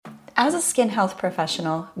As a skin health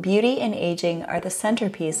professional, beauty and aging are the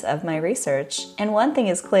centerpiece of my research, and one thing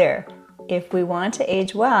is clear. If we want to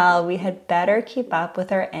age well, we had better keep up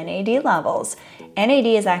with our NAD levels. NAD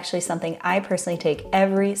is actually something I personally take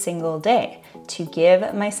every single day to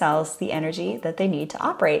give my cells the energy that they need to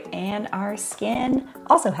operate, and our skin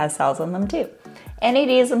also has cells in them too. NAD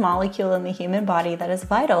is a molecule in the human body that is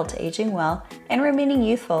vital to aging well and remaining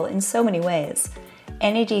youthful in so many ways.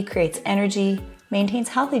 NAD creates energy, maintains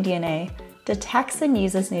healthy DNA, detects and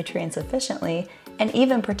uses nutrients efficiently, and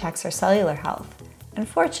even protects our cellular health.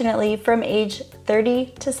 Unfortunately, from age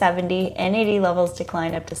 30 to 70, NAD levels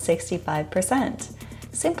decline up to 65%.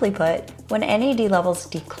 Simply put, when NAD levels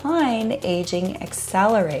decline, aging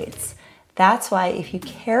accelerates. That's why if you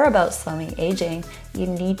care about slowing aging, you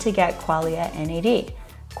need to get Qualia NAD.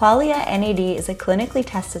 Qualia NAD is a clinically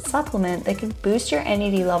tested supplement that can boost your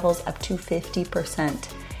NAD levels up to 50%.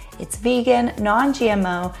 It's vegan,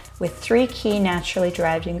 non-GMO, with 3 key naturally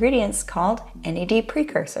derived ingredients called NAD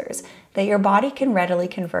precursors that your body can readily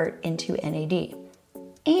convert into NAD,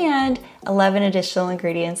 and 11 additional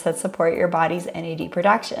ingredients that support your body's NAD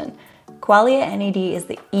production. Qualia NAD is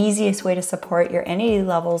the easiest way to support your NAD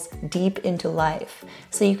levels deep into life,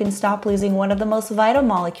 so you can stop losing one of the most vital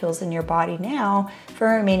molecules in your body now for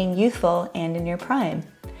remaining youthful and in your prime.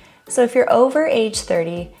 So if you're over age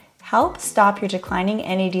 30, help stop your declining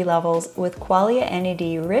NAD levels with Qualia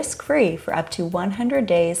NAD risk-free for up to 100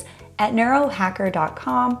 days at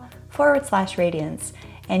neurohacker.com/radiance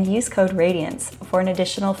and use code RADIANCE for an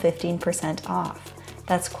additional 15% off.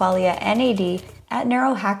 That's Qualia NAD at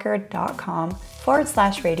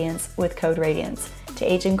neurohacker.com/radiance with code RADIANCE to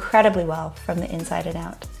age incredibly well from the inside and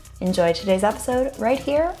out. Enjoy today's episode right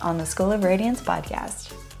here on the School of Radiance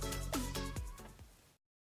podcast.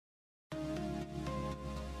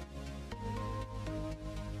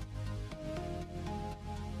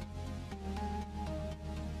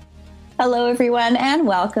 Hello, everyone, and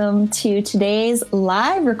welcome to today's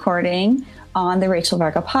live recording on the Rachel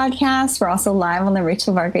Varga podcast. We're also live on the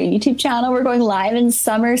Rachel Varga YouTube channel. We're going live in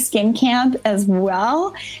summer skin camp as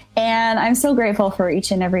well. And I'm so grateful for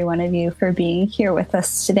each and every one of you for being here with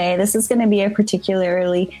us today. This is going to be a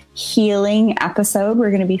particularly healing episode.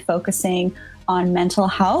 We're going to be focusing on mental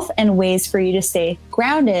health and ways for you to stay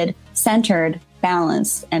grounded, centered,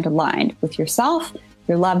 balanced, and aligned with yourself,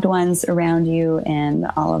 your loved ones around you, and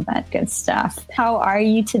all of that good stuff. How are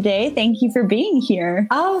you today? Thank you for being here.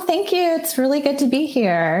 Oh, thank you. It's really good to be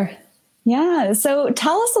here. Yeah. So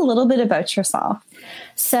tell us a little bit about yourself.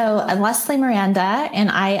 So I'm Leslie Miranda,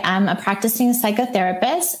 and I am a practicing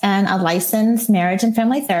psychotherapist and a licensed marriage and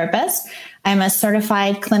family therapist. I'm a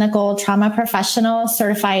certified clinical trauma professional,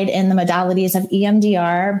 certified in the modalities of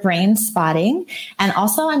EMDR, brain spotting, and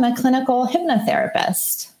also I'm a clinical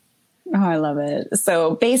hypnotherapist. Oh, I love it.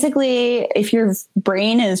 So basically, if your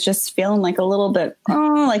brain is just feeling like a little bit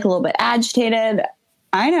agitated,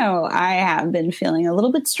 I know I have been feeling a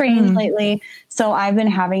little bit strained lately. So I've been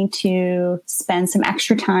having to spend some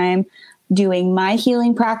extra time doing my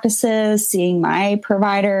healing practices, seeing my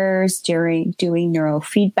providers, doing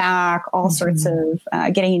neurofeedback, all sorts of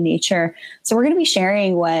getting in nature. So we're going to be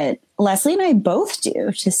sharing what Leslie and I both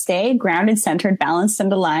do to stay grounded, centered, balanced,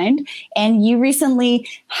 and aligned. And you recently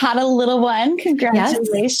had a little one.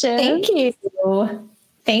 Congratulations. Yes. Thank you.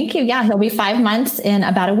 Thank you. Yeah, he'll be 5 months in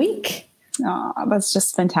about a week. Oh, that's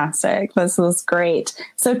just fantastic. This was great.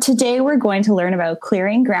 So today we're going to learn about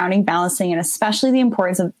clearing, grounding, balancing, and especially the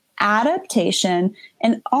importance of adaptation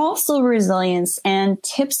and also resilience and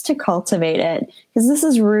tips to cultivate it. Because this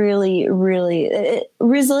is really,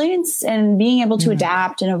 resilience and being able to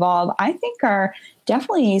adapt and evolve, I think, are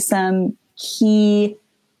definitely some key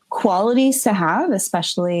qualities to have,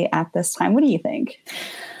 especially at this time. What do you think?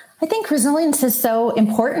 I think resilience is so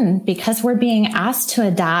important because we're being asked to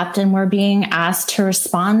adapt and we're being asked to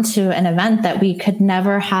respond to an event that we could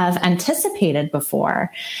never have anticipated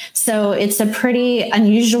before. So it's a pretty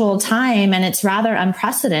unusual time and it's rather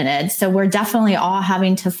unprecedented. So we're definitely all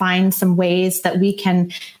having to find some ways that we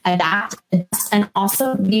can adapt and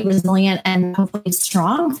also be resilient and hopefully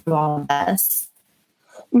strong through all of this.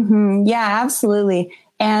 Mm-hmm. Yeah, absolutely.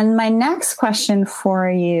 And my next question for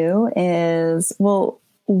you is,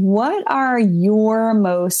 what are your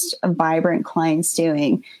most vibrant clients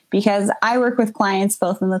doing? Because I work with clients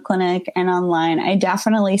both in the clinic and online. I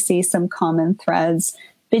definitely see some common threads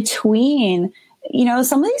between,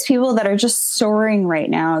 some of these people that are just soaring right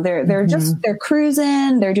now. They're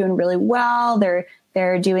cruising, they're doing really well. They're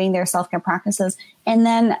they're doing their self-care practices. And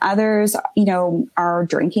then others, are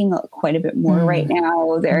drinking quite a bit more right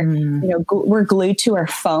now. They're, we're glued to our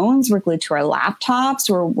phones, we're glued to our laptops,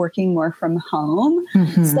 we're working more from home.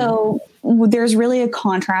 So there's really a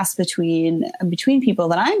contrast between people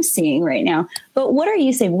that I'm seeing right now. But what are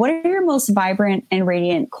you saying? What are your most vibrant and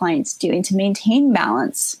radiant clients doing to maintain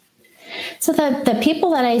balance? So the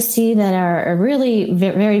people that I see that are really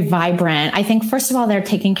very vibrant, I think, first of all, they're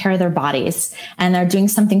taking care of their bodies and they're doing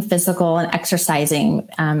something physical and exercising.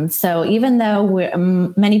 So even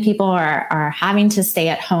though many people are having to stay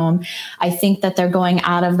at home, I think that they're going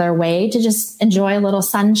out of their way to just enjoy a little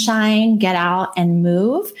sunshine, get out and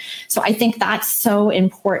move. So I think that's so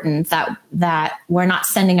important that we're not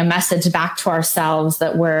sending a message back to ourselves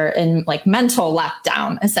that we're in like mental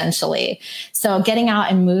lockdown, essentially. So getting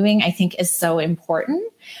out and moving, I think, is so important.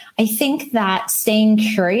 I think that staying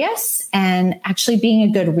curious and actually being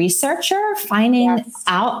a good researcher, finding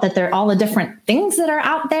out that there are all the different things that are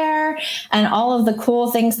out there and all of the cool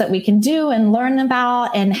things that we can do and learn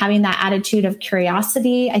about, and having that attitude of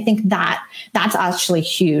curiosity. I think that's actually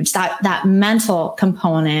huge. That mental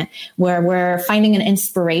component where we're finding an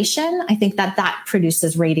inspiration, I think that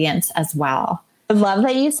produces radiance as well. I love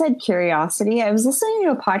that you said curiosity. I was listening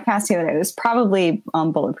to a podcast the other day. It was probably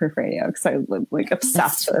on Bulletproof Radio because I'm like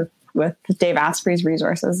obsessed with Dave Asprey's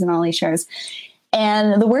resources and all he shares.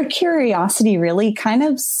 And the word curiosity really kind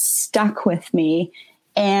of stuck with me.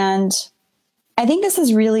 And I think this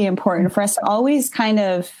is really important for us to always kind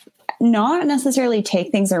of not necessarily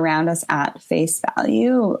take things around us at face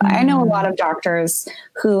value. I know a lot of doctors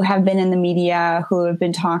who have been in the media, who have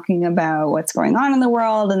been talking about what's going on in the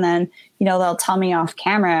world. And then, they'll tell me off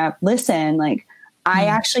camera, listen, like, I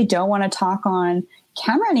actually don't want to talk on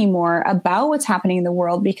camera anymore about what's happening in the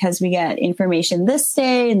world because we get information this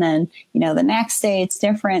day and then, the next day it's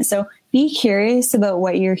different. So be curious about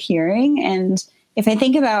what you're hearing. And if I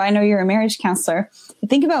think about, I know you're a marriage counselor, I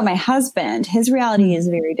think about my husband, his reality is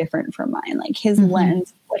very different from mine, like his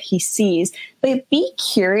lens, what he sees. But be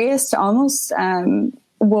curious to almost,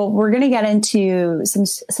 we're going to get into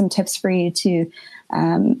some tips for you to,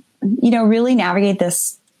 really navigate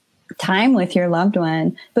this time with your loved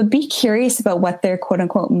one, but be curious about what their quote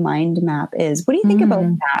unquote mind map is. What do you think about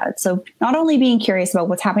that? So not only being curious about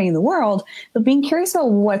what's happening in the world, but being curious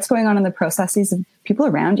about what's going on in the processes of people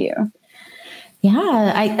around you.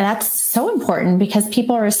 Yeah, that's so important because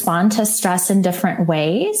people respond to stress in different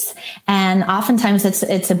ways. And oftentimes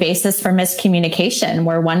it's a basis for miscommunication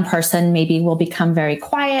where one person maybe will become very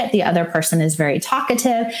quiet. The other person is very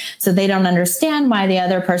talkative. So they don't understand why the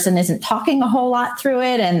other person isn't talking a whole lot through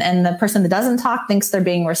it. And the person that doesn't talk thinks they're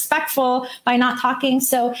being respectful by not talking.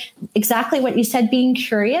 So exactly what you said, being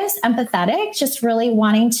curious, empathetic, just really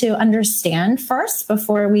wanting to understand first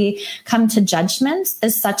before we come to judgments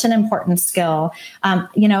is such an important skill.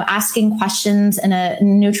 Asking questions in a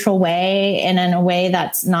neutral way and in a way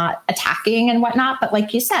that's not attacking and whatnot. But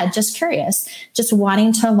like you said, just curious, just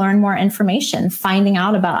wanting to learn more information, finding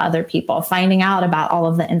out about other people, finding out about all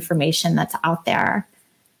of the information that's out there.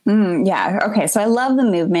 Yeah. Okay. So I love the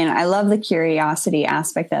movement. I love the curiosity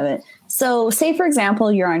aspect of it. So say, for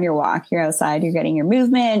example, you're on your walk, you're outside, you're getting your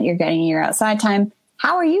movement, you're getting your outside time.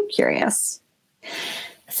 How are you curious?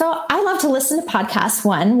 So I love to listen to podcasts.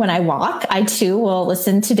 When I walk, I too will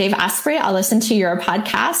listen to Dave Asprey. I'll listen to your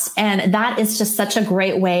podcast. And that is just such a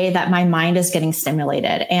great way that my mind is getting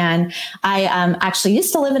stimulated. And I actually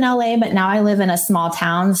used to live in LA, but now I live in a small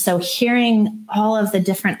town. So hearing all of the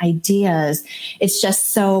different ideas, it's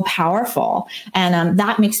just so powerful. And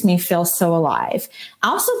that makes me feel so alive.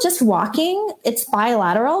 Also, just walking, it's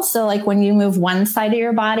bilateral. So like when you move one side of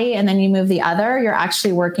your body and then you move the other, you're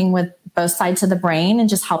actually working with both sides of the brain and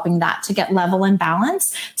just helping that to get level and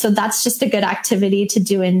balance. So that's just a good activity to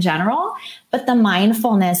do in general. But the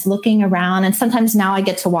mindfulness, looking around, and sometimes now I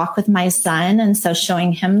get to walk with my son. And so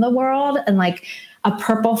showing him the world, and like a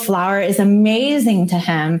purple flower is amazing to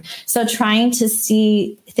him. So trying to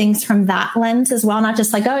see things from that lens as well, not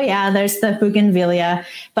just like, oh yeah, there's the bougainvillea,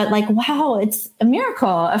 but like, wow, it's a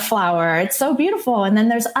miracle, a flower. It's so beautiful. And then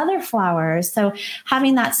there's other flowers. So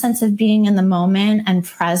having that sense of being in the moment and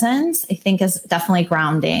presence, I think is definitely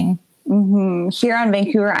grounding. Here on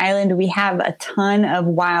Vancouver Island, we have a ton of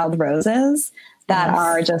wild roses that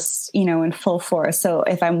are just, in full force. So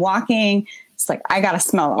if I'm walking, it's like, I got to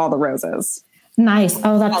smell all the roses. Nice.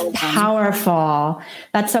 Oh, that's powerful.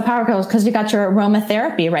 That's so powerful because you got your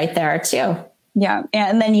aromatherapy right there too. Yeah.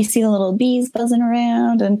 And then you see the little bees buzzing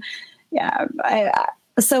around and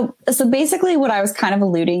so basically what I was kind of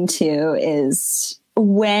alluding to is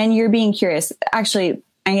when you're being curious, actually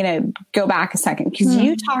I'm going to go back a second because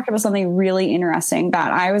you talked about something really interesting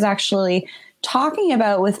that I was actually talking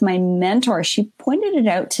about with my mentor. She pointed it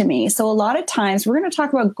out to me. So a lot of times we're going to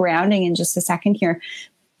talk about grounding in just a second here,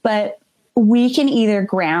 but we can either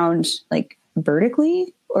ground like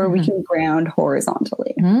vertically or we can ground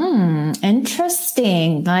horizontally.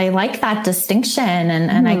 Interesting. I like that distinction.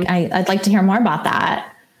 And I'd like to hear more about that.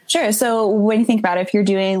 Sure. So when you think about it, if you're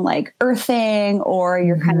doing like earthing or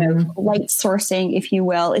you're kind of light sourcing, if you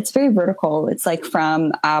will, it's very vertical. It's like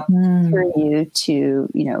from up through you to,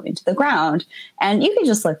 into the ground. And you can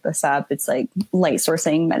just look this up. It's like light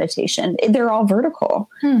sourcing meditation. They're all vertical.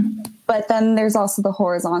 But then there's also the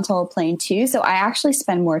horizontal plane too. So I actually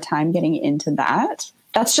spend more time getting into that.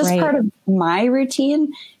 That's just part of my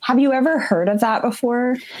routine. Have you ever heard of that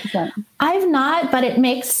before? I've not, but it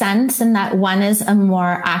makes sense in that one is a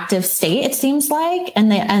more active state, it seems like,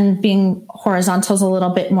 and being horizontal is a little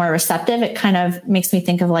bit more receptive. It kind of makes me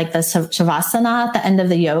think of like the Shavasana at the end of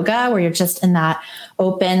the yoga, where you're just in that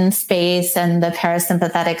open space and the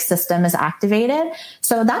parasympathetic system is activated.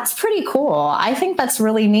 So that's pretty cool. I think that's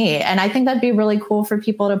really neat. And I think that'd be really cool for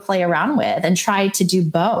people to play around with and try to do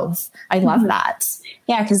both. I love that.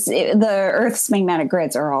 Yeah, because the Earth's magnetic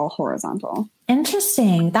grids are all horizontal.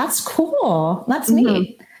 Interesting. That's cool. That's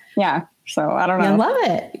neat. Yeah. So I don't know. I love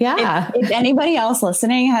it. Yeah. If anybody else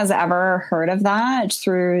listening has ever heard of that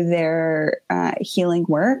through their healing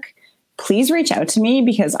work, please reach out to me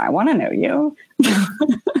because I want to know you.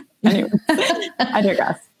 Anyway, I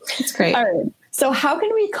digress. It's great. All right. So how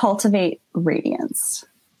can we cultivate radiance?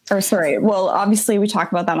 Well, obviously we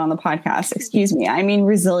talk about that on the podcast. Excuse me. I mean,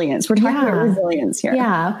 resilience. We're talking about resilience here.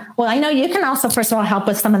 Yeah. Well, I know you can also, first of all, help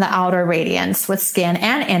with some of the outer radiance with skin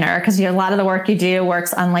and inner, because a lot of the work you do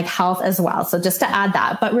works on like health as well. So just to add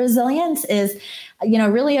that, but resilience is,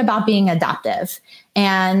 really about being adaptive.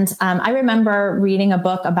 And I remember reading a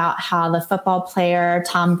book about how the football player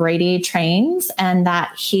Tom Brady trains, and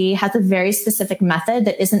that he has a very specific method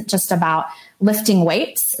that isn't just about lifting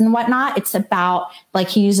weights and whatnot. It's about like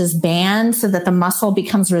he uses bands so that the muscle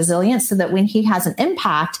becomes resilient, so that when he has an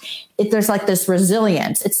impact, there's like this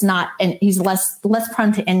resilience. It's not, and he's less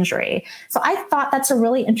prone to injury. So I thought that's a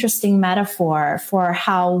really interesting metaphor for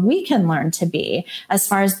how we can learn to be, as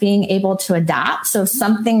far as being able to adapt. So if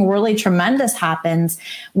something really tremendous happens,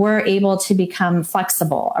 we're able to become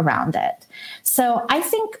flexible around it. So I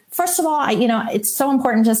think, first of all, it's so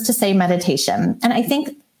important just to say meditation. And I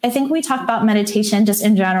think we talk about meditation just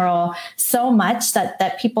in general so much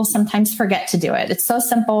that people sometimes forget to do it. It's so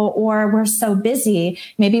simple, or we're so busy.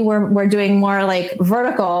 Maybe we're doing more like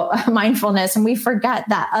vertical mindfulness, and we forget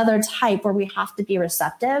that other type where we have to be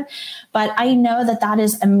receptive. But I know that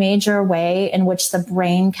is a major way in which the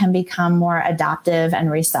brain can become more adaptive and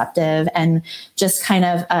receptive, and just kind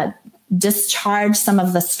of discharge some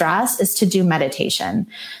of the stress is to do meditation.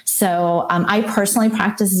 So I personally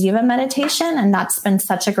practice Ziva meditation, and that's been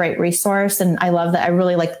such a great resource. And I love that. I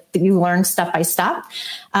really like that you learn step by step.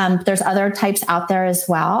 There's other types out there as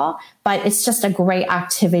well, but it's just a great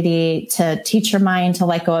activity to teach your mind to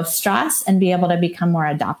let go of stress and be able to become more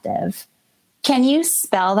adaptive. Can you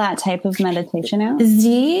spell that type of meditation out?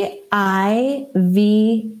 Ziva.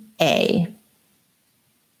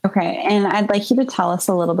 Okay. And I'd like you to tell us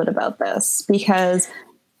a little bit about this, because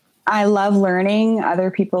I love learning other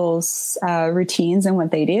people's routines and what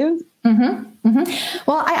they do.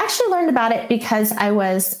 Well, I actually learned about it because I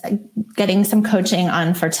was getting some coaching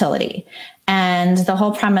on fertility. And the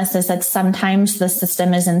whole premise is that sometimes the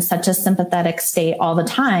system is in such a sympathetic state all the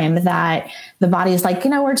time that the body is like,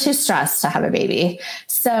 we're too stressed to have a baby.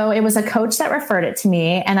 So it was a coach that referred it to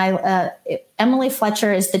me. And Emily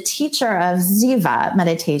Fletcher is the teacher of Ziva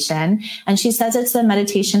meditation. And she says it's a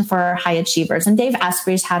meditation for high achievers. And Dave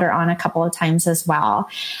Asprey's had her on a couple of times as well.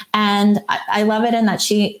 And I love it in that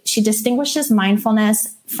she distinguishes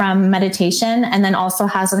mindfulness from meditation, and then also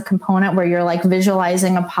has a component where you're like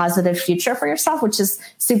visualizing a positive future for yourself, which is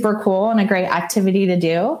super cool and a great activity to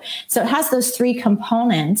do. So it has those three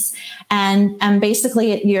components, and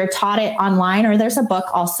basically you're taught it online, or there's a book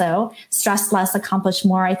also, Stress Less, Accomplish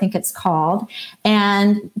More, I think it's called.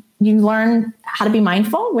 And you learn how to be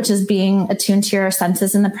mindful, which is being attuned to your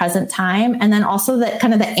senses in the present time. And then also the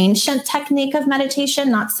kind of the ancient technique of meditation,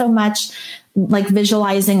 not so much like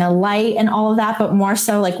visualizing a light and all of that, but more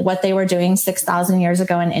so like what they were doing 6,000 years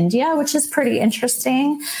ago in India, which is pretty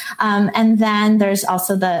interesting. And then there's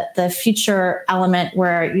also the future element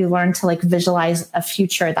where you learn to like visualize a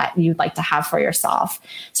future that you'd like to have for yourself.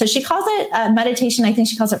 So she calls it meditation. I think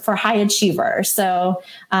she calls it for high achievers. So,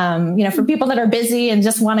 for people that are busy and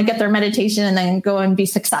just want to get their meditation and then go and be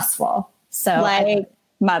successful. So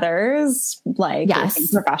mothers, like working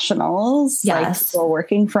professionals, like people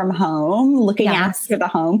working from home, looking after the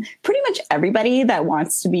home, pretty much everybody that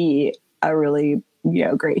wants to be a really,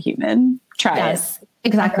 great human. Try it.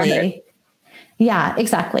 Exactly. Yeah,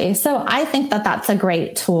 exactly. So I think that that's a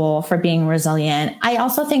great tool for being resilient. I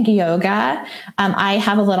also think yoga, I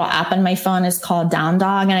have a little app on my phone. It's called Down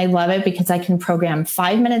Dog. And I love it because I can program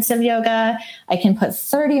 5 minutes of yoga. I can put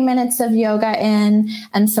 30 minutes of yoga in.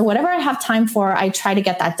 And so whatever I have time for, I try to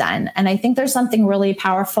get that done. And I think there's something really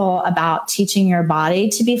powerful about teaching your body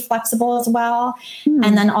to be flexible as well.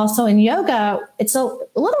 And then also in yoga, it's a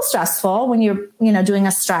little stressful when you're, doing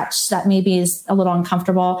a stretch that maybe is a little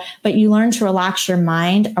uncomfortable, but you learn to relax your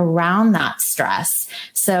mind around that stress.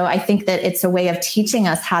 So I think that it's a way of teaching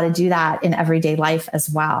us how to do that in everyday life as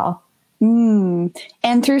well. And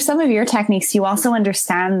through some of your techniques, you also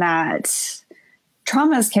understand that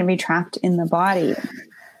traumas can be trapped in the body.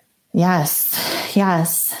 Yes.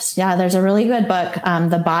 Yeah. There's a really good book,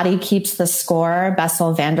 The Body Keeps the Score,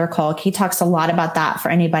 Bessel van der Kolk. He talks a lot about that for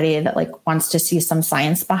anybody that wants to see some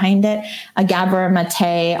science behind it. Gabor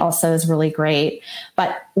Mate also is really great,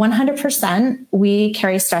 but 100% we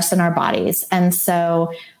carry stress in our bodies. And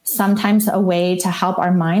so sometimes a way to help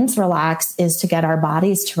our minds relax is to get our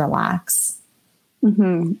bodies to relax.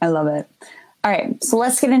 I love it. All right. So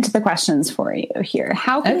let's get into the questions for you here.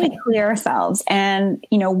 How can we clear ourselves? And,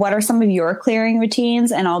 what are some of your clearing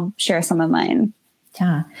routines? And I'll share some of mine.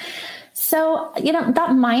 Yeah. So,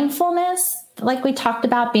 that mindfulness, like we talked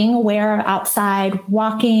about, being aware of outside,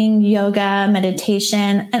 walking, yoga,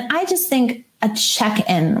 meditation. And I just think a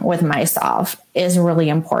check-in with myself is really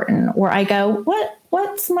important, where I go,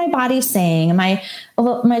 what's my body saying? My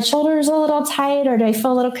shoulders a little tight, or do I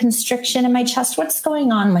feel a little constriction in my chest? What's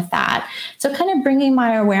going on with that? So kind of bringing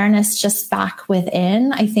my awareness just back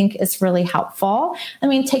within, I think is really helpful. I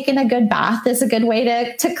mean, taking a good bath is a good way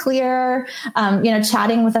to clear,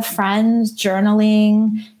 chatting with a friend,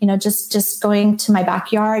 journaling, just going to my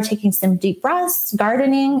backyard, taking some deep breaths,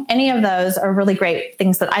 gardening. Any of those are really great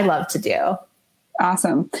things that I love to do.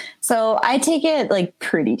 Awesome. So I take it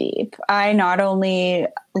pretty deep. I not only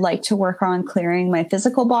like to work on clearing my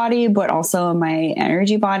physical body, but also my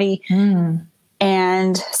energy body.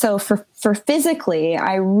 And so for physically,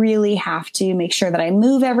 I really have to make sure that I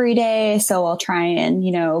move every day. So I'll try and,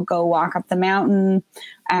 go walk up the mountain.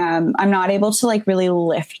 I'm not able to really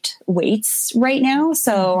lift weights right now.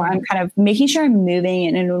 So I'm kind of making sure I'm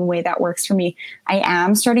moving in a way that works for me. I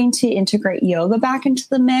am starting to integrate yoga back into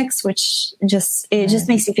the mix, which just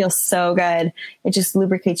makes you feel so good. It just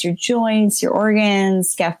lubricates your joints, your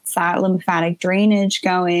organs, gets that lymphatic drainage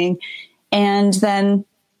going. And then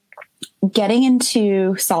getting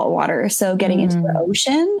into salt water. So getting into the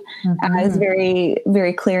ocean is very,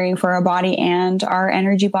 very clearing for our body and our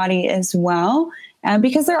energy body as well.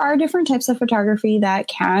 Because there are different types of photography that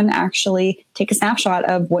can actually take a snapshot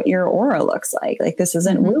of what your aura looks like. This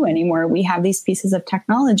isn't woo anymore. We have these pieces of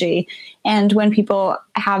technology. And when people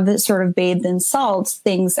have this sort of bathed in salt,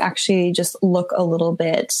 things actually just look a little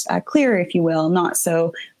bit clearer, if you will, not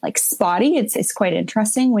so spotty. It's quite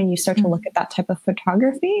interesting when you start to look at that type of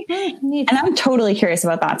photography. And I'm totally curious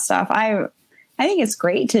about that stuff. I think it's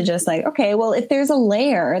great to just okay, well, if there's a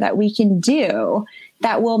layer that we can do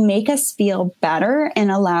that will make us feel better and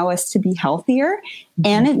allow us to be healthier,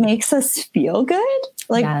 and it makes us feel good,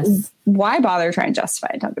 why bother trying to justify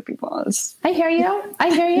it to other people? I hear you. Yeah.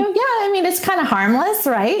 I mean, it's kind of harmless,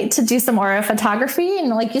 right? To do some aura photography. And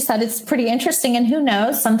like you said, it's pretty interesting. And who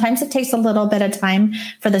knows, sometimes it takes a little bit of time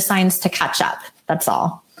for the science to catch up. That's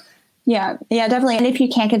all. Yeah, definitely. And if you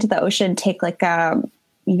can't get to the ocean, take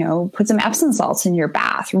put some Epsom salts in your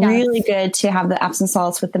bath. Yes. Really good to have the Epsom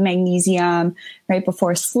salts with the magnesium right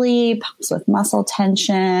before sleep, helps with muscle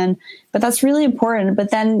tension. But that's really important.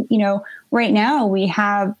 But then, right now we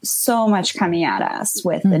have so much coming at us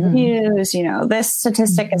with the news. This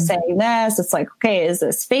statistic is saying this. It's okay, is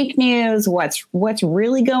this fake news? What's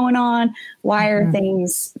really going on? Why are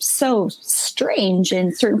things so strange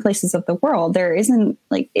in certain places of the world? There isn't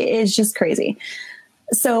it's just crazy.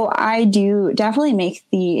 So I do definitely make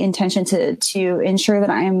the intention to ensure that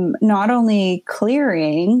I'm not only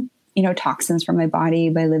clearing, toxins from my body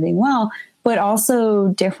by living well, but also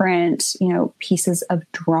different, pieces of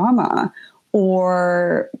drama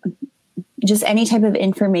or just any type of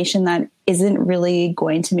information that isn't really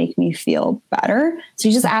going to make me feel better. So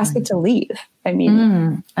you just ask it to leave. I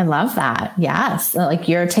mean, I love that. Yes.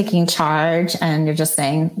 You're taking charge and you're just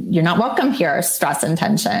saying, you're not welcome here, stress and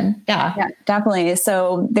tension. Yeah, definitely.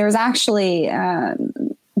 So there's actually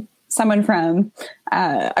someone from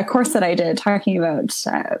a course that I did talking about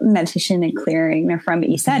meditation and clearing. They're from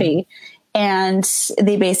ESETI. And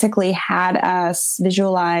they basically had us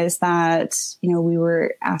visualize that, we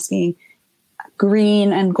were asking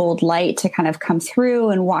green and gold light to kind of come through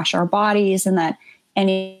and wash our bodies, and that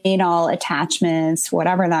any and all attachments,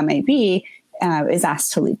 whatever that may be, is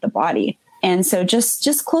asked to leave the body. And so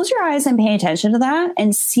just close your eyes and pay attention to that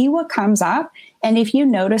and see what comes up. And if you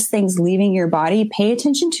notice things leaving your body, pay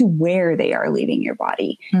attention to where they are leaving your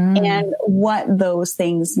body and what those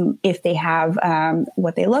things, if they have,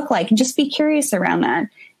 what they look like, and just be curious around that.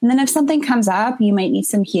 And then if something comes up, you might need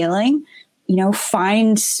some healing,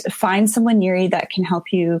 find someone near you that can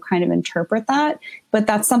help you kind of interpret that. But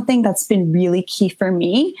that's something that's been really key for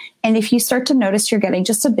me. And if you start to notice you're getting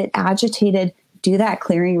just a bit agitated, do that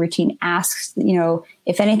clearing routine. Ask,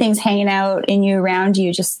 if anything's hanging out in you, around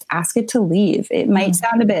you, just ask it to leave. It might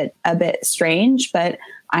sound a bit strange, but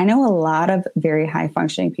I know a lot of very high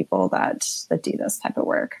functioning people that do this type of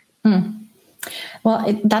work.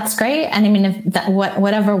 Well, that's great. And I mean, if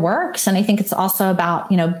whatever works. And I think it's also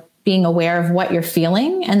about, being aware of what you're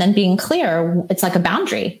feeling and then being clear. It's like a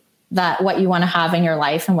boundary, that what you want to have in your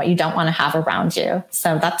life and what you don't want to have around you.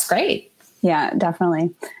 So that's great. Yeah,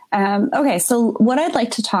 definitely. Okay, so what I'd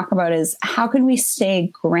like to talk about is how can we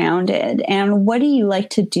stay grounded, and what do you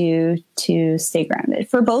like to do to stay grounded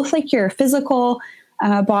for both like your physical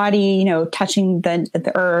body, touching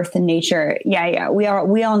the earth and nature. Yeah, we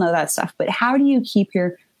all know that stuff. But how do you keep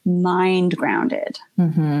your mind grounded?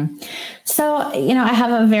 So, I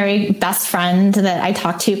have a very best friend that I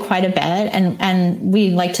talk to quite a bit, and we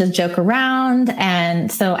like to joke around.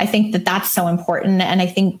 And so I think that that's so important. And I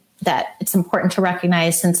think that it's important to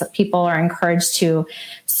recognize, since people are encouraged to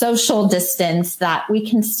social distance, that we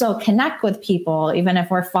can still connect with people, even if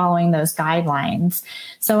we're following those guidelines.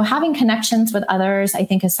 So having connections with others, I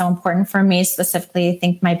think, is so important for me. Specifically, I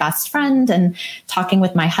think my best friend and talking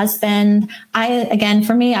with my husband.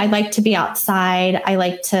 For me, I like to be outside. I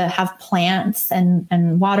like to have plants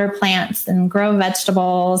and water plants and grow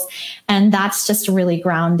vegetables. And that's just really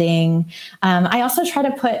grounding. I also try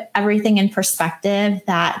to put everything in perspective,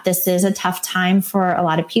 that this is a tough time for a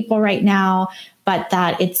lot of people right now, but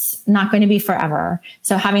that it's not going to be forever.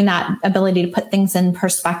 So having that ability to put things in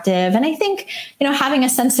perspective. And I think, having a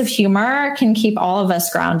sense of humor can keep all of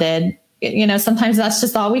us grounded. Sometimes that's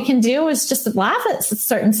just all we can do, is just laugh at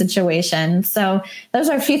certain situations. So those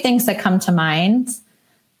are a few things that come to mind.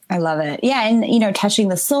 I love it. Yeah. And, touching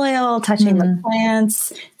the soil, touching the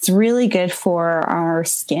plants, it's really good for our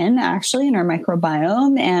skin, actually, and our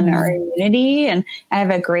microbiome and our immunity. And I have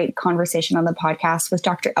a great conversation on the podcast with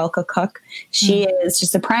Dr. Elka Cook. She is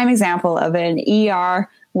just a prime example of an ER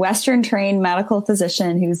Western trained medical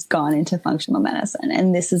physician who's gone into functional medicine.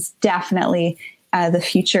 And this is definitely the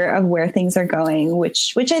future of where things are going,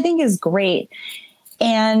 which I think is great.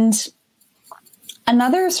 And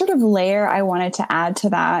another sort of layer I wanted to add to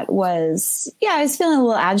that was, I was feeling a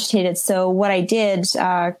little agitated. So what I did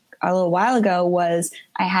a little while ago was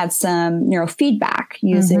I had some neurofeedback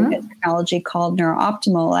using a technology called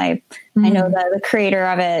NeuroOptimal. I know the creator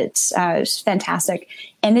of it. It's fantastic.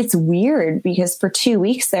 And it's weird because for 2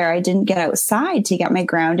 weeks there, I didn't get outside to get my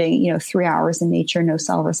grounding, 3 hours in nature, no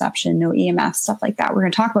cell reception, no EMF, stuff like that. We're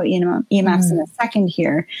going to talk about EMFs in a second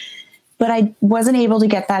here. But I wasn't able to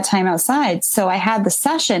get that time outside. So I had the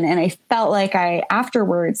session and I felt like I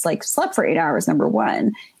afterwards slept for 8 hours, number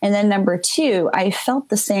one. And then number two, I felt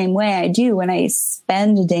the same way I do when I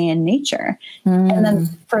spend a day in nature. And then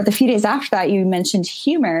for the few days after that, you mentioned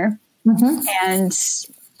humor and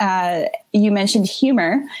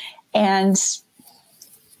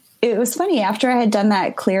it was funny after I had done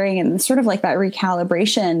that clearing and sort of like that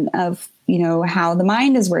recalibration of, how the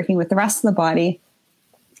mind is working with the rest of the body.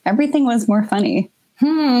 Everything was more funny.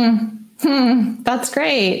 That's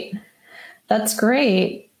great. That's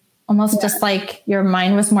great. Almost just like your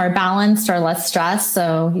mind was more balanced or less stressed.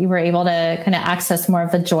 So you were able to kind of access more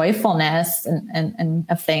of the joyfulness and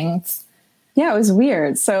of things. Yeah, it was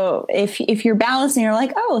weird. So if you're balanced and you're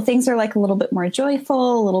like, oh, things are like a little bit more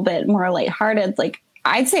joyful, a little bit more lighthearted,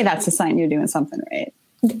 I'd say that's a sign you're doing something right.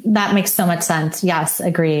 That makes so much sense. Yes,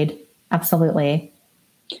 agreed. Absolutely.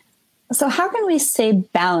 So how can we stay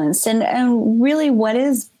balanced? And really, what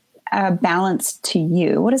is balance to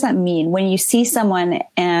you? What does that mean when you see someone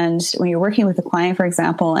and when you're working with a client, for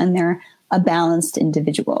example, and they're a balanced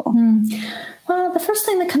individual? Well, Well, the first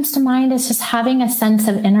thing that comes to mind is just having a sense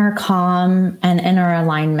of inner calm and inner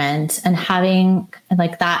alignment, and having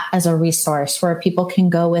like that as a resource where people can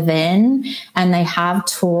go within and they have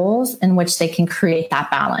tools in which they can create that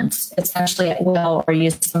balance, essentially at will, or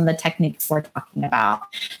use some of the techniques we're talking about.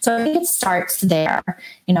 So I think it starts there,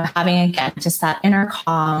 having, again, just that inner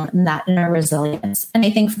calm and that inner resilience. And I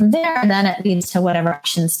think from there, then it leads to whatever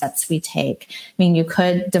action steps we take. I mean, you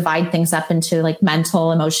could divide things up into like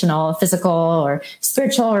mental, emotional, physical, or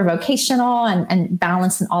spiritual or vocational, and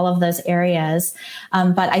balance in all of those areas.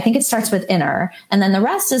 But I think it starts with inner. And then the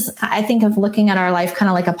rest is, I think, of looking at our life kind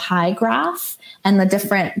of like a pie graph and the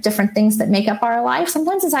different things that make up our life.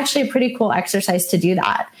 Sometimes it's actually a pretty cool exercise to do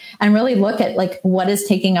that and really look at like what is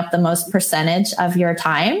taking up the most percentage of your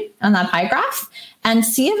time on that pie graph, and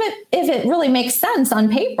see if it really makes sense on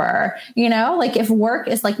paper. Like if work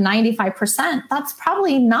is like 95%, that's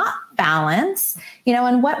probably not balance,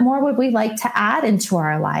 and what more would we like to add into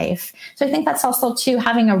our life? So I think that's also too,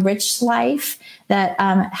 having a rich life that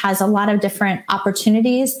has a lot of different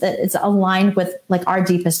opportunities that is aligned with like our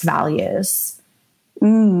deepest values.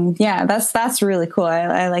 Yeah, that's really cool.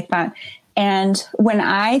 I like that. And when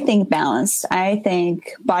I think balanced, I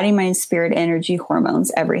think body, mind, spirit, energy, hormones,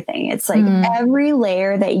 everything. It's like every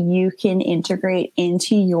layer that you can integrate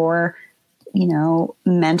into your,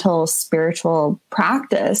 mental, spiritual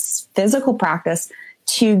practice, physical practice,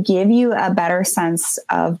 to give you a better sense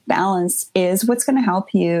of balance is what's going to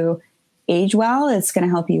help you age well. It's going to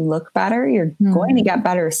help you look better. You're going to get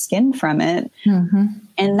better skin from it.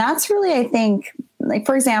 And that's really, I think, like,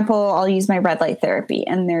 for example, I'll use my red light therapy,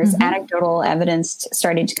 and there's anecdotal evidence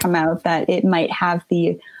starting to come out that it might have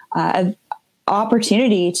the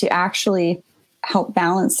opportunity to actually help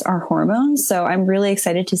balance our hormones. So I'm really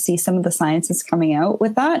excited to see some of the sciences coming out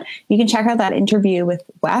with that. You can check out that interview with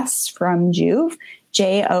Wes from Joovv,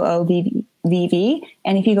 JOOVV.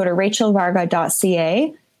 And if you go to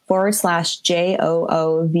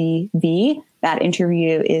rachelvarga.ca/JOOVV, that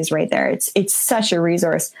interview is right there. It's such a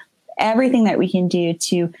resource. Everything that we can do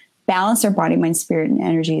to balance our body, mind, spirit, and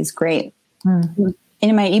energy is great.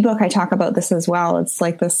 In my ebook, I talk about this as well. It's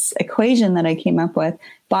like this equation that I came up with: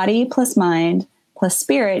 body plus mind plus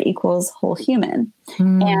spirit equals whole human.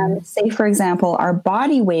 And say, for example, our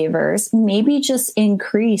body waivers, maybe just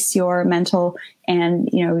increase your mental and,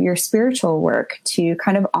 your spiritual work to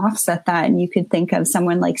kind of offset that. And you could think of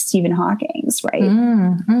someone like Stephen Hawking's, right?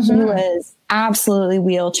 He was absolutely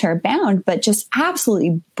wheelchair bound, but just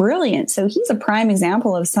absolutely brilliant. So he's a prime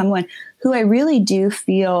example of someone who I really do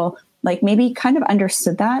feel like maybe kind of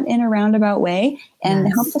understood that in a roundabout way and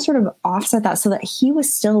helped to sort of offset that so that he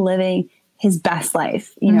was still living his best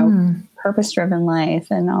life, purpose-driven life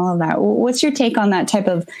and all of that. What's your take on that type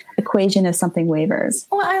of equation if something wavers?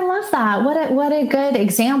 Well, I love that. What a good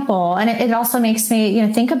example. And it also makes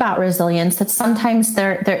me, think about resilience, that sometimes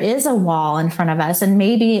there is a wall in front of us, and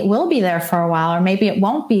maybe it will be there for a while, or maybe it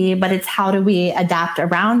won't be, but it's how do we adapt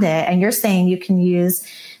around it? And you're saying you can use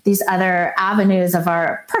these other avenues of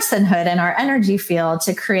our personhood and our energy field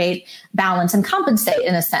to create balance and compensate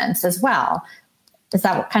in a sense as well. Is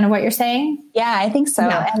that kind of what you're saying? Yeah, I think so.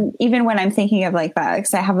 Yeah. And even when I'm thinking of like that,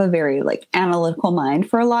 because I have a very like analytical mind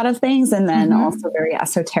for a lot of things, and then also very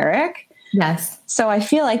esoteric. Yes. So I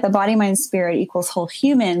feel like the body, mind, spirit equals whole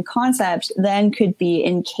human concept then could be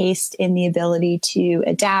encased in the ability to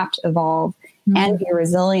adapt, evolve, and be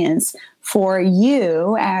resilience for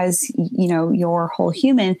you as, your whole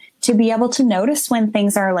human, to be able to notice when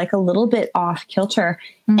things are like a little bit off kilter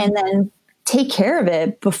and then take care of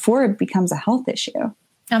it before it becomes a health issue.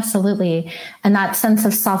 Absolutely. And that sense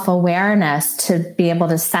of self-awareness to be able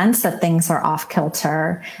to sense that things are off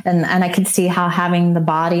kilter. And I could see how having the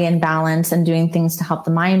body in balance and doing things to help the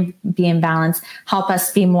mind be in balance help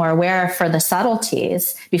us be more aware for the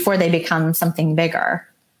subtleties before they become something bigger.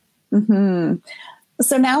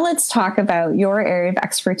 So now let's talk about your area of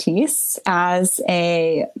expertise as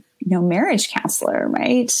a marriage counselor,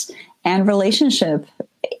 right? And relationship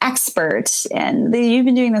expert. And you've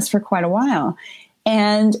been doing this for quite a while.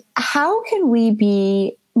 And how can we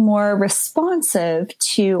be more responsive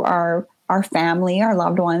to our family, our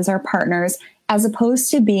loved ones, our partners, as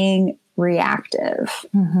opposed to being reactive?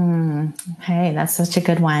 Hey, that's such a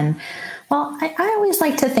good one. Well, I always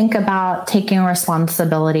like to think about taking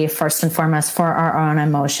responsibility first and foremost for our own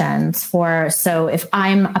emotions. So if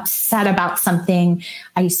I'm upset about something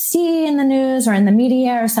I see in the news or in the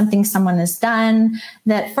media or something someone has done,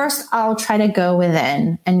 that first I'll try to go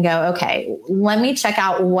within and go, okay, let me check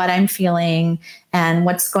out what I'm feeling and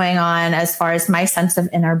what's going on as far as my sense of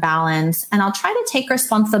inner balance. And I'll try to take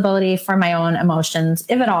responsibility for my own emotions,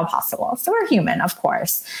 if at all possible. So we're human, of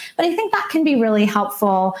course. But I think that can be really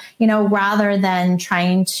helpful, rather than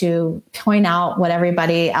trying to point out what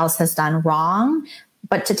everybody else has done wrong,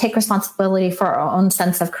 but to take responsibility for our own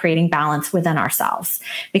sense of creating balance within ourselves.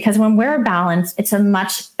 Because when we're balanced, it's a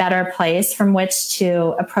much better place from which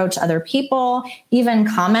to approach other people, even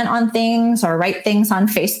comment on things or write things on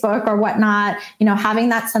Facebook or whatnot. Having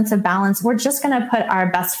that sense of balance, we're just going to put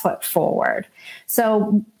our best foot forward.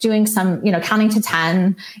 So doing some, counting to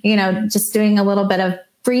 10, just doing a little bit of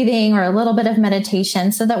breathing or a little bit of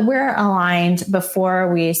meditation so that we're aligned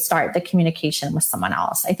before we start the communication with someone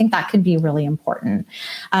else. I think that could be really important.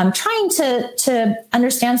 Trying to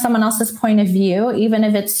understand someone else's point of view, even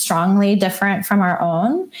if it's strongly different from our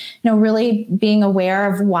own, really being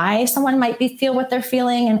aware of why someone might feel what they're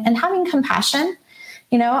feeling and having compassion.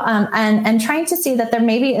 And trying to see that there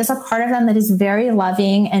maybe is a part of them that is very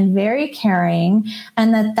loving and very caring,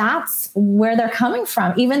 and that's where they're coming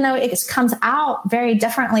from, even though it comes out very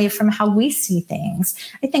differently from how we see things.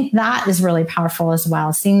 I think that is really powerful as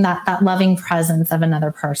well, seeing that loving presence of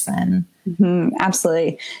another person. Mm-hmm,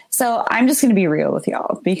 absolutely. So I'm just going to be real with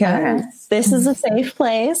y'all because this is a safe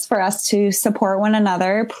place for us to support one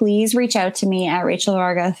another. Please reach out to me at Rachel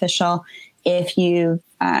Varga Official if you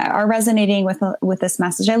are resonating with this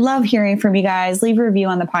message. I love hearing from you guys. Leave a review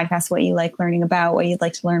on the podcast, what you like learning about, what you'd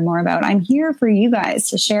like to learn more about. I'm here for you guys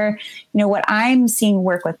to share, what I'm seeing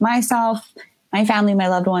work with myself, my family, my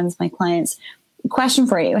loved ones, my clients. Question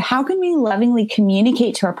for you. How can we lovingly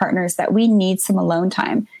communicate to our partners that we need some alone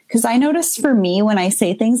time? Because I noticed for me, when I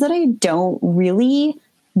say things that I don't really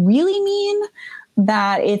mean,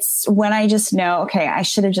 that it's when I just know, okay, I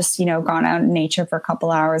should have just, gone out in nature for a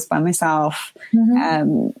couple hours by myself.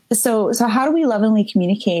 Mm-hmm. So how do we lovingly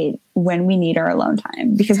communicate when we need our alone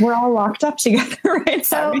time? Because we're all locked up together, right?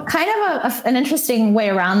 So kind of an interesting way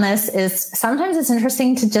around this is sometimes it's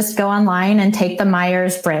interesting to just go online and take the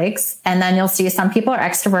Myers-Briggs, and then you'll see some people are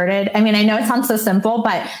extroverted. I mean, I know it sounds so simple,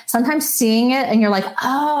 but sometimes seeing it and you're like,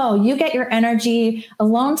 oh, you get your energy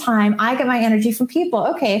alone time. I get my energy from people.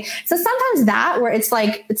 Okay. So sometimes that where it's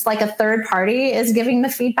like a third party is giving the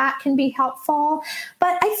feedback can be helpful.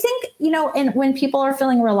 But I think, when people are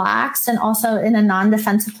feeling relaxed and also in a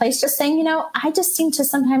non-defensive place, just saying, I just seem to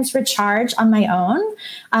sometimes recharge on my own.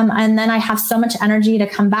 And then I have so much energy to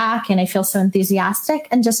come back and I feel so enthusiastic,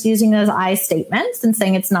 and just using those I statements and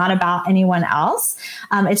saying it's not about anyone else.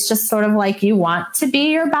 It's just sort of like you want to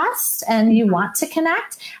be your best and you want to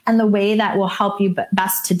connect. And the way that will help you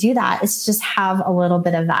best to do that is just have a little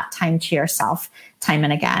bit of that time to yourself time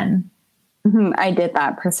and again. Mm-hmm. I did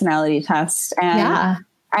that personality test,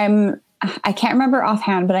 and I can't remember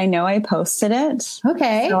offhand, but I know I posted it.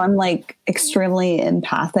 Okay. So I'm like extremely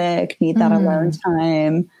empathic, need that alone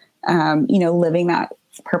time, living that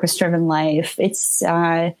purpose-driven life. It's,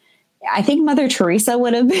 I think Mother Teresa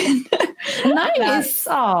would have been nice.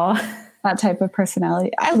 That type of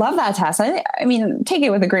personality. I love that test. I mean, take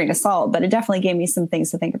it with a grain of salt, but it definitely gave me some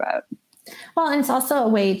things to think about. Well, and it's also a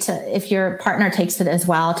way to, if your partner takes it as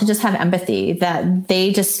well, to just have empathy that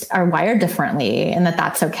they just are wired differently and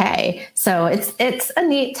that's okay. So it's a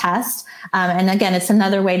neat test. And again, it's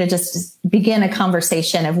another way to just begin a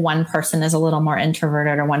conversation if one person is a little more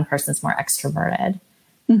introverted or one person's more extroverted.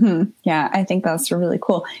 Mm-hmm. Yeah, I think that's really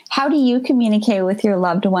cool. How do you communicate with your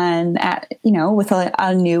loved one with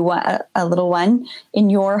a new one, a little one in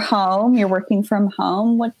your home? You're working from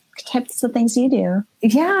home. What types of things do you do?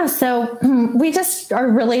 Yeah. So we just are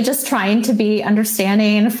really just trying to be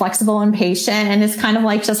understanding, flexible, and patient. And it's kind of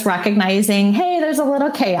like just recognizing, hey, there's a little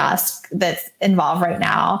chaos that's involved right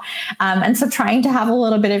now. And so trying to have a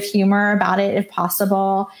little bit of humor about it, if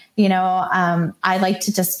possible. I like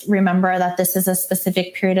to just remember that this is a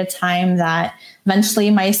specific period of time that eventually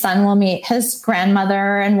my son will meet his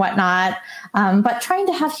grandmother and whatnot. But trying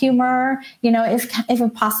to have humor,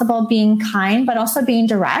 if possible, being kind, but also being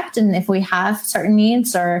direct. And if we have certain needs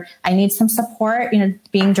or I need some support,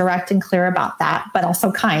 being direct and clear about that, but also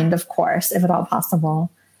kind, of course, if at all possible.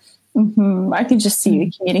 Mm-hmm. I can just see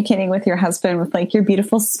you communicating with your husband with like your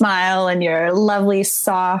beautiful smile and your lovely,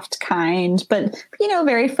 soft, kind, but,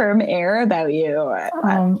 very firm air about you.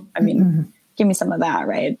 Give me some of that,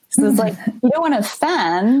 right? So it's like, you don't want to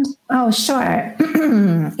offend. Oh, sure.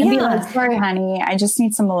 And be oh, sorry, honey, I just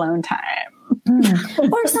need some alone time.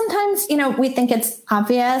 Or sometimes, we think it's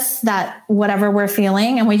obvious that whatever we're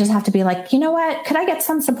feeling, and we just have to be like, you know what, could I get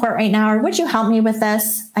some support right now? Or would you help me with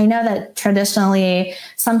this? I know that traditionally,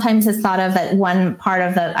 sometimes it's thought of that one part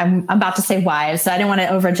of I'm about to say wives, so I don't want to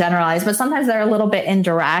overgeneralize, but sometimes they're a little bit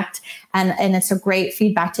indirect. And it's a great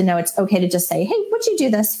feedback to know it's okay to just say, hey, would you do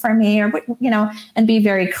this for me? Or, and be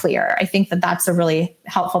very clear. I think that that's a really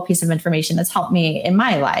helpful piece of information that's helped me in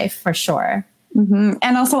my life for sure. Mm-hmm.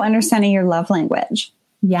 And also understanding your love language.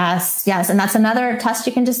 Yes. And that's another test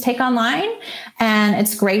you can just take online. And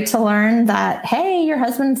it's great to learn that, hey, your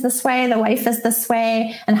husband's this way, the wife is this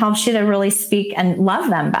way, and helps you to really speak and love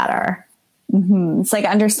them better. Mm-hmm. It's like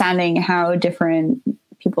understanding how different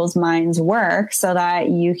people's minds work so that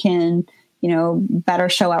you can, better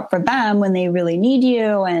show up for them when they really need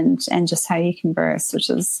you, and just how you converse, which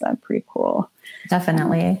is pretty cool.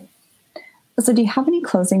 Definitely. So do you have any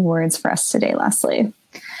closing words for us today, Leslie?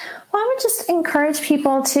 Well, I would just encourage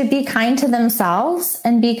people to be kind to themselves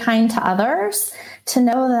and be kind to others, to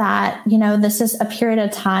know that, this is a period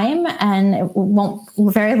of time and it won't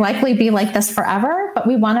very likely be like this forever, but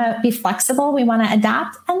we want to be flexible. We want to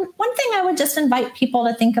adapt. And one thing I would just invite people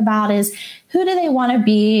to think about is, who do they want to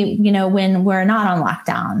be, when we're not on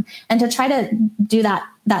lockdown, and to try to do that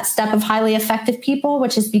step of highly effective people,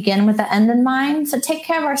 which is begin with the end in mind. So take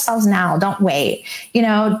care of ourselves now. Don't wait,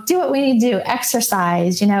 do what we need to do,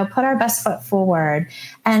 exercise, put our best foot forward,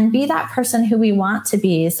 and be that person who we want to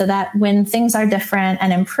be, so that when things are different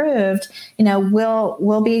and improved,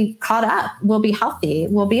 we'll be caught up, we'll be healthy,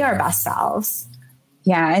 we'll be our best selves.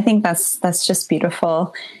 Yeah, I think that's just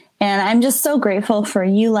beautiful. And I'm just so grateful for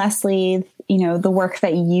you, Leslie, the work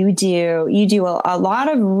that you do. You do a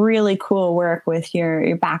lot of really cool work with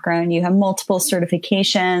your background. You have multiple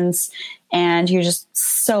certifications, and you're just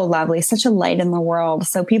so lovely, such a light in the world.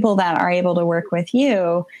 So people that are able to work with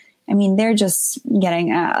you, they're just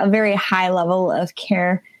getting a very high level of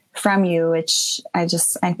care from you, which I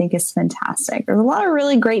think is fantastic. There's a lot of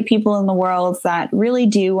really great people in the world that really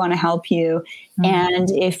do want to help you. Mm-hmm.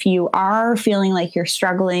 And if you are feeling like you're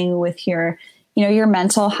struggling with your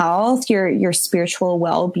mental health, your spiritual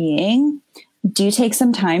well-being, do take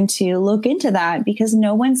some time to look into that, because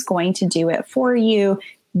no one's going to do it for you.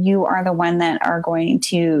 You are the one that are going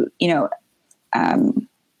to,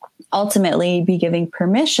 ultimately be giving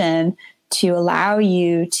permission to allow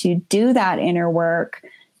you to do that inner work.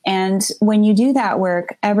 And when you do that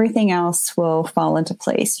work, everything else will fall into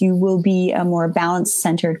place. You will be a more balanced,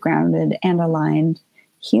 centered, grounded, and aligned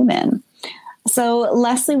human. So,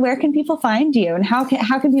 Leslie, where can people find you, and how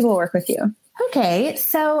can people work with you? Okay,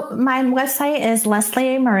 so my website is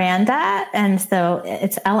Leslie Miranda, and so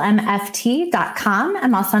it's lmft.com.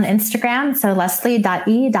 I'm also on Instagram, so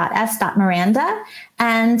leslie.e.s.miranda.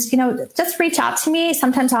 And, just reach out to me.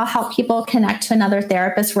 Sometimes I'll help people connect to another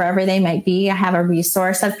therapist wherever they might be. I have a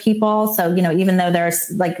resource of people. So, even though there's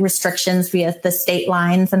like restrictions via the state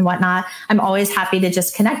lines and whatnot, I'm always happy to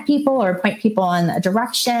just connect people or point people in a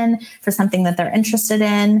direction for something that they're interested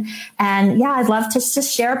in. And yeah, I'd love to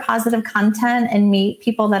just share positive content and meet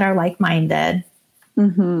people that are like-minded.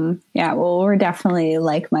 Mm-hmm. Yeah, well, we're definitely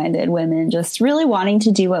like-minded women, just really wanting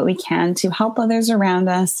to do what we can to help others around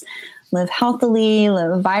us live healthily,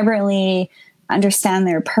 live vibrantly, understand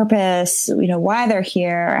their purpose, why they're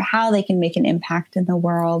here, how they can make an impact in the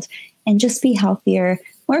world, and just be healthier,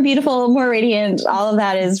 more beautiful, more radiant. All of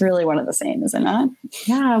that is really one of the same, is it not?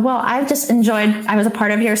 Yeah. Well, I've just enjoyed, I was a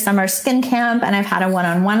part of your summer skin camp, and I've had a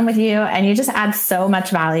one-on-one with you, and you just add so much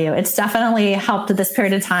value. It's definitely helped this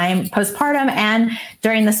period of time, postpartum and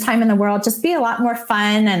during this time in the world, just be a lot more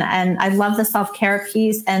fun. And I love the self-care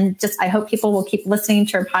piece. And I hope people will keep listening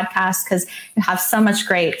to your podcast, because you have so much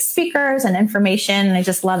great speakers and information. And I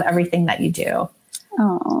just love everything that you do.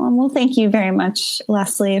 Oh, well, thank you very much,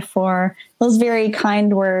 Leslie, for those very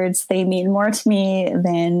kind words. They mean more to me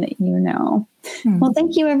than you know. Well,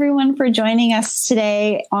 thank you, everyone, for joining us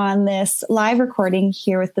today on this live recording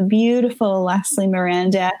here with the beautiful Leslie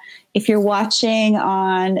Miranda. If you're watching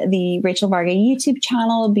on the Rachel Varga YouTube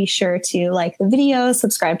channel, be sure to like the video,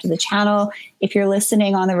 subscribe to the channel. If you're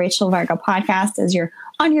listening on the Rachel Varga podcast as you're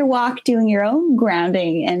on your walk, doing your own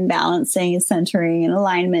grounding and balancing and centering and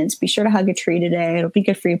alignment, be sure to hug a tree today. It'll be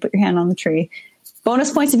good for you. Put your hand on the tree.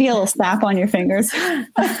 Bonus points if you get a little snap on your fingers. I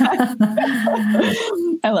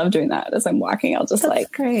love doing that as I'm walking. I'll just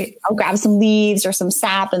great. I'll grab some leaves or some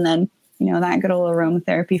sap, and then, that good old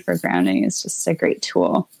aromatherapy for grounding is just a great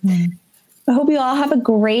tool. I hope you all have a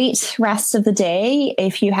great rest of the day.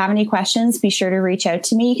 If you have any questions, be sure to reach out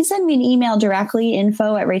to me. You can send me an email directly,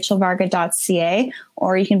 info@rachelvarga.ca,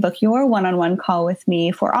 or you can book your one-on-one call with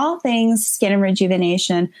me for all things skin and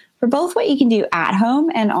rejuvenation, for both what you can do at home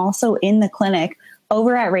and also in the clinic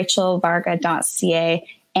over at rachelvarga.ca.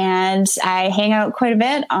 And I hang out quite a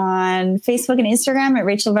bit on Facebook and Instagram at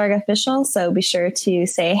Rachel Varga Official. So be sure to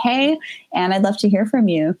say hey, and I'd love to hear from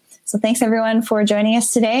you. So thanks everyone for joining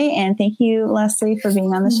us today. And thank you, Leslie, for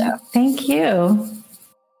being on the show. Thank you.